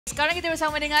Sekarang kita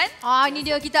bersama dengan ini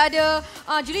dia, kita ada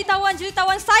julitawan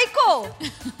Saiko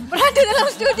berada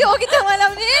dalam studio kita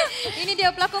malam ni. Ini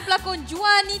dia pelakon-pelakon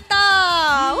Jwanita.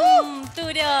 Tu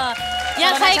dia.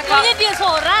 Yang Saikonya dia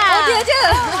seorang. Oh, dia je.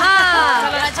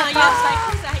 Kalau nak cakap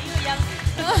Saiko, saya yang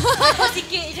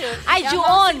sikit je. I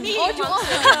Juon. Juon.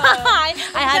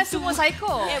 I had semua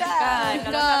Saiko.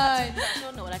 Bukan.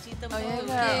 Seronok lah cerita.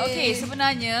 Okey,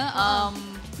 sebenarnya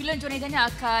filem Jwanita ni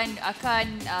akan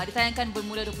ditayangkan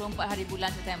bermula 24 hari bulan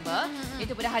September,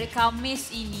 iaitu pada hari Khamis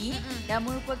ini, dan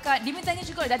merupakan dibintangi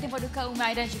juga oleh Datin Paduka Umi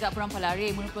Aidan juga Peran Palare,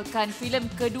 merupakan filem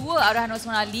kedua arahan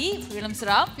Osman Ali, filem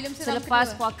seram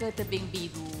selepas Puaka Tebing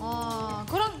Biru.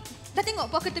 Korang dah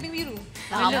tengok Puaka Tebing Biru?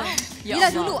 Belum.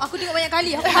 Yelah, dulu aku tengok banyak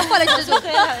kali. Aku hafal lah cerita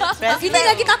tu. Ini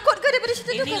lagi takut ke daripada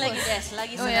cerita tu? Ini lagi best,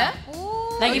 lagi seram.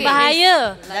 Lagi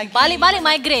bahaya. Balik-balik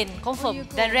migraine, confirm.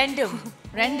 Dan random.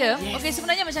 Okey,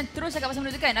 sebenarnya macam terus cakap pasal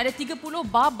benda tu kan, ada 30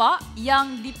 babak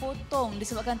yang dipotong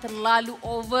disebabkan terlalu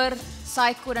over,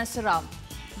 psycho dan seram.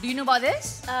 Do you know about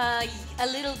this? A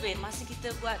little bit. Masa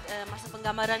kita buat masa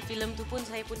penggambaran filem tu pun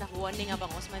saya pun dah warning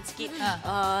Abang Osman sikit.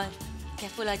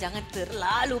 Careful lah, jangan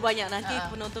terlalu banyak nanti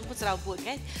penonton pun serabut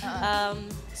kan.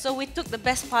 So we took the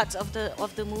best parts of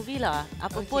the movie lah.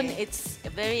 Apapun it's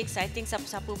very exciting.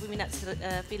 Siapa-siapa pun minat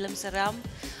filem seram,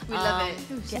 We love it.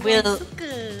 Will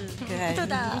suka. Betul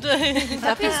tak?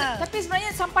 Tapi sebenarnya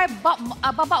sampai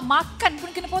babak makan pun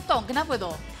kena potong. Kenapa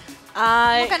tu?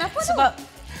 Makan apa tu? Sebab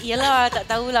yelah, tak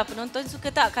tahulah penonton suka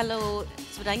tak kalau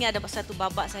sebenarnya ada satu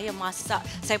babak saya masak,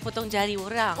 saya potong jari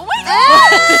orang. Oh my God!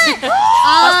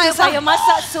 Lepas tu saya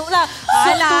masak sup lah.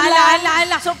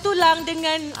 Sup tulang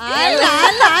dengan...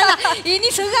 Ini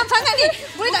seram sangat ni.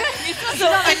 Boleh tak?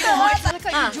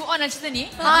 Adakah you Juon dalam cerita ni?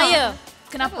 Ya.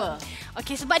 Kenapa?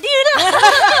 Okey, sebab dia lah.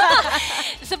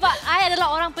 Sebab I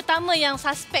adalah orang pertama yang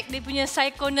suspect dia punya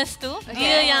psychoness tu.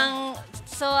 Dia yang...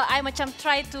 So, I macam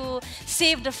try to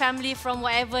save the family from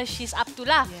whatever she's up to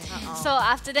lah. So,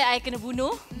 after that, I kena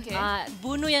bunuh.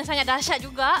 Bunuh yang sangat dahsyat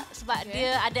juga sebab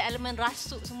dia ada elemen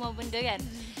rasuk semua benda kan.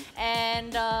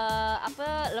 And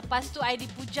lepas tu I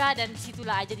dipuja dan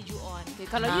situlah I jadi Juon.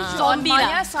 Kalau you Juon,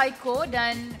 Maya, Saiko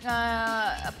dan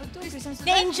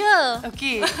The Angel.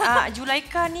 Okey,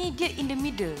 Julaika ni dia in the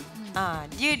middle.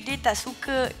 Dia tak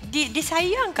suka, dia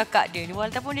sayang kakak dia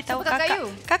walaupun dia tahu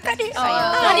kakak dia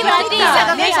sayang.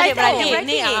 Adik-beradik.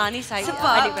 Ni saya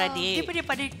sebab adik-beradik.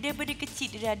 Daripada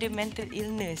kecil dia ada mental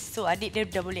illness. So adik dia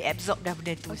dah boleh absorb dah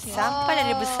benda tu. Sampai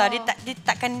dia besar dia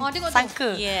takkan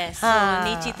sangka. Yes. So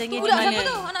ni ceritanya di mana? Siapa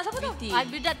tu? Anak siapa tu?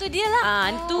 Budak tu dia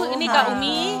lah. Ini Kak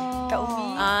Umi.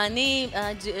 Ni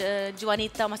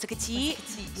Jwanita masa kecil.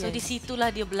 So di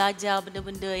situlah dia belajar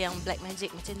benda-benda yang black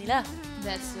magic macam ni lah.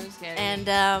 That's so scary. And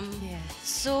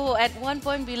so at one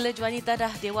point bila Jwanita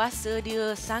dah dewasa,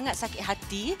 dia sangat sakit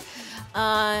hati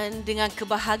dengan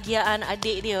kebahagiaan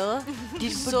adik dia.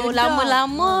 So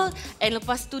lama-lama and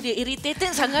lepas tu dia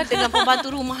irritated sangat dengan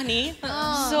pembantu rumah ni.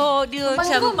 So dia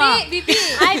macam Bibi.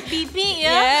 Bibi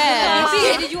ya. Bibi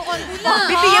jadi Juon pula.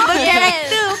 Bibi yang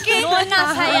berkarakter, okey. Nona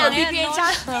sayang. Bibi yang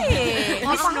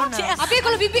cantik. Habis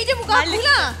kalau Bibi je muka aku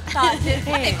lah.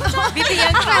 Bibi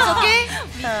yang keras, okey.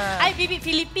 I Bibi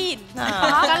Filipin.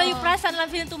 Kalau you perasan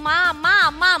dalam filem tu,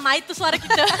 Mama, itu suara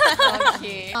kita.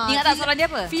 Okey. Ingat tak soalan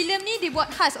dia apa? Filem ni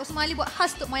dibuat khas, Osman Ali buat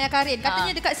khas untuk Maya Karin.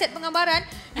 Katanya dekat set penggambaran,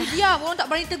 dia diam, orang tak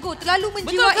berani tegur. Terlalu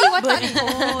menjiwai watak ni.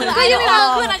 Saya memang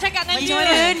aku nak cakap dengan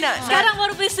dia. Sekarang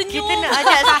baru boleh senyum. Kita nak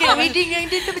ajak sikit reading yang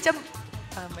dia tu macam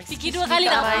fikir dua kali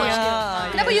tak approach dia.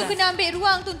 Kenapa you kena ambil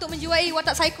ruang tu untuk menjiwai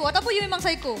watak Saiko? Ataupun you memang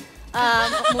Saiko?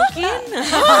 mungkin.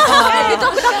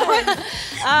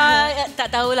 Tak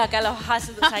tahulah kalau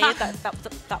khas untuk saya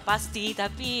tak pasti,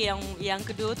 tapi yang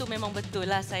kedua tu memang betul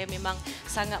lah, saya memang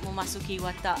sangat memasuki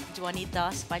watak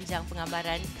Jwanita sepanjang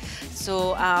penggambaran.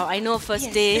 So I know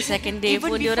first day, second day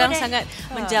pun diorang sangat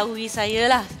menjauhi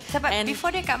saya lah. Sebab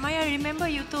before that Kak Maya,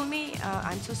 remember you told me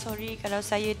I'm so sorry kalau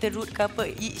saya terrude ke apa.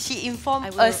 She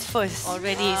informed us first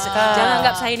already. Jangan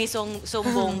anggap saya ni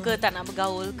sombong ke tak nak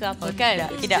bergaul ke apa kan.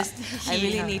 Tidak. I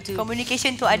really need to.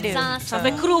 Communication tu ada.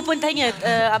 Sampai kru pun tanya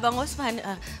Abang Osman,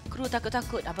 kru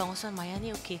takut-takut Abang Osman, Maya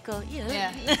ni okey ke?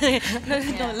 Ya. No,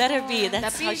 let her be.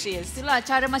 That's how she is. Itulah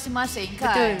cara masing-masing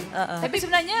kan. Betul. Tapi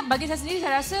sebenarnya bagi saya sendiri,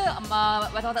 saya rasa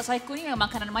watak-watak Saiko ni memang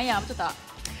makanan Maya, betul tak?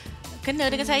 Kena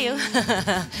dengan saya.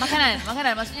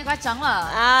 Makanan maksudnya kacang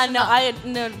lah.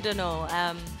 No.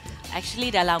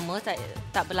 Actually dah lama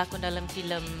tak berlakon dalam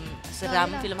filem seram,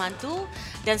 filem hantu.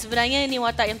 Dan sebenarnya ini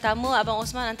watak yang pertama. Abang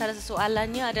Osman antara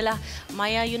soalannya adalah,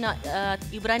 Maya, you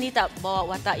berani tak bawa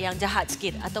watak yang jahat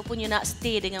sikit ataupun you nak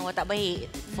stay dengan watak baik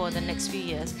for the next few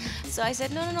years? So I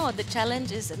said no, the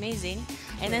challenge is amazing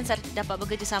And then saya dapat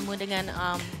bekerjasama dengan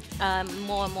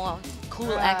more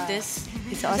cool actors.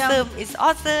 It's awesome. It's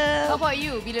awesome. How about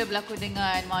you bila berlakon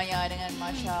dengan Maya, dengan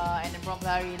Masha and then berapa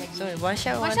hari lagi? So,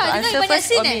 Masha want Masya, to dengar answer banyak first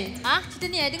scene or me? Cerita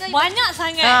ni dengar Banyak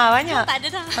sangat. Banyak. Tak ada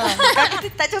dah. Kan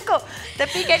kita tak cukup.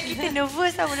 Tapi kan kita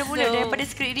nervous lah mula-mula. Daripada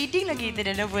script reading lagi kita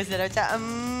dah nervous dah. Macam,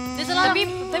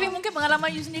 Tapi mungkin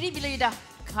pengalaman you sendiri bila you dah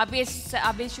habis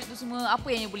shoot tu semua, apa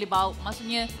yang you boleh bawa?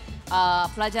 Maksudnya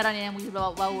pelajaran yang boleh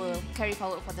bawa carry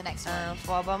forward for the next one.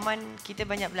 For Abaman, kita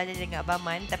banyak belajar dengan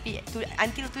Abaman. Tapi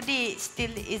until today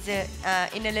still is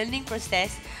in a learning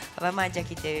process. Abaman ajar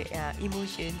kita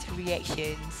emotions,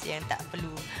 reactions yang tak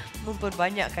perlu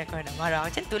memperbanyakkan kalau nak marah.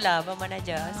 Macam itulah Abaman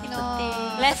ajar. Penting.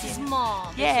 Less is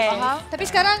more. Yes. Tapi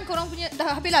sekarang korang punya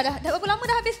dah habis lah. Dah berapa lama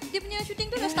dah habis dia punya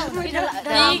syuting tu? Dah setahun? 3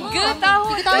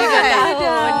 tahun. 3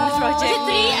 tahun. Was it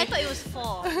 3? I thought it was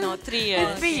 4. No, 3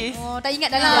 years. 3 years. Oh, tak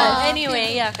ingat dah lah.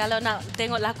 Anyway, ya, kalau nak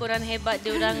tengok lakonan hebat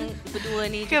dia orang berdua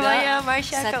ni juga, Maya,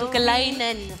 Marsha, satu Kak Umi.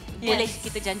 kelainan boleh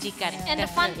kita janjikan. And the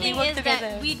fun thing work is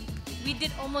together. that we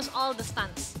did almost all the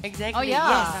stunts. Exactly. Oh ya.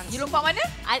 Yes. You lompat mana?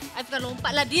 I bukan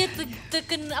lompat lah. Dia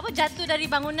terkena jatuh dari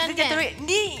bangunan Dia jatuh kan.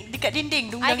 ni dekat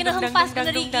dinding. I kena hempas kena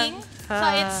dungdang. rigging. So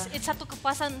it's satu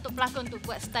kepuasan untuk pelakon untuk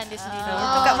buat stunt dia sendiri.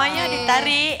 Untuk Kak Maya dia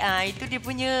tarik, itu dia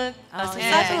punya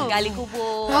susah tu. Gali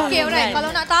kubur. Okey, alright. Kalau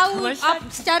nak tahu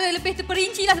secara lebih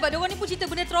terperinci lah sebab diorang ni pun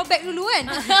cerita benda throwback dulu kan.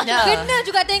 Kena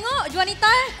juga tengok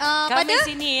Jwanita pada Kami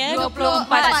sini 24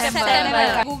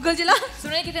 September. Google je lah.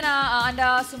 Sebenarnya kita nak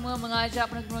anda semua mengajak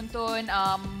penonton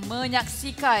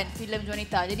menyaksikan filem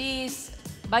Jwanita. Jadi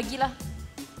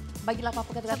bagilah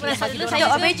apa-apa kata-kata. Siapa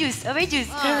Saya Abejus.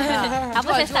 Apa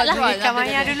saya start lah. Kak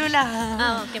Maya dululah.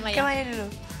 Okey Maya. Kak Maya dulu.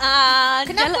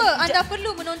 Kenapa anda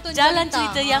perlu menonton Jalan Jwanita?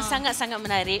 cerita yang sangat-sangat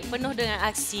menarik, penuh dengan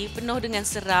aksi, penuh dengan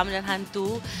seram dan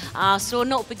hantu.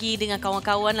 Seronok pergi dengan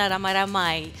kawan-kawan lah,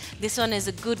 ramai-ramai. This one is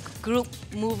a good group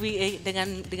movie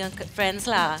dengan friends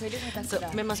lah. So,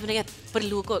 memang sebenarnya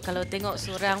perlu kot kalau tengok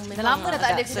seorang. Dah lama dah tak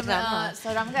ada filem seram.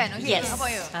 seram kan? Okay. Yes. Apa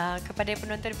you? Kepada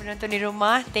penonton-penonton di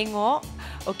rumah, tengok.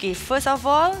 Okay, first of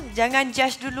all, jangan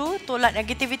judge dulu, tolak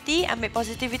negativity, ambil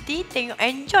positivity, tengok,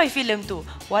 enjoy filem tu.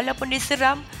 Walaupun dia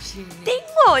seram,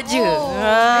 tengok je.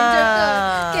 Enjoy betul.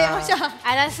 Okay, Masya.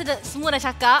 I rasa semua dah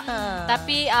cakap.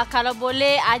 Tapi kalau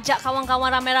boleh ajak kawan-kawan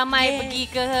ramai-ramai pergi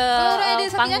ke Kalau orang ada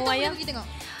sakit panggung jantung boleh wayang. pergi tengok.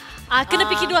 Kena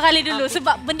fikir 2 kali dulu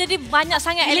sebab benda dia banyak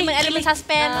sangat elemen-elemen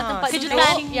suspense, tempat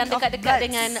kejutan. Yang dekat-dekat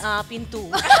dengan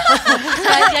pintu.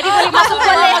 Jadi boleh masuk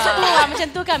keluar macam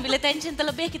tu kan. Bila tension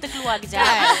terlebih kita keluar kejap.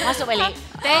 Masuk balik.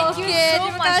 Thank you so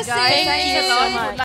Terima much kasih. guys. Thank you so much.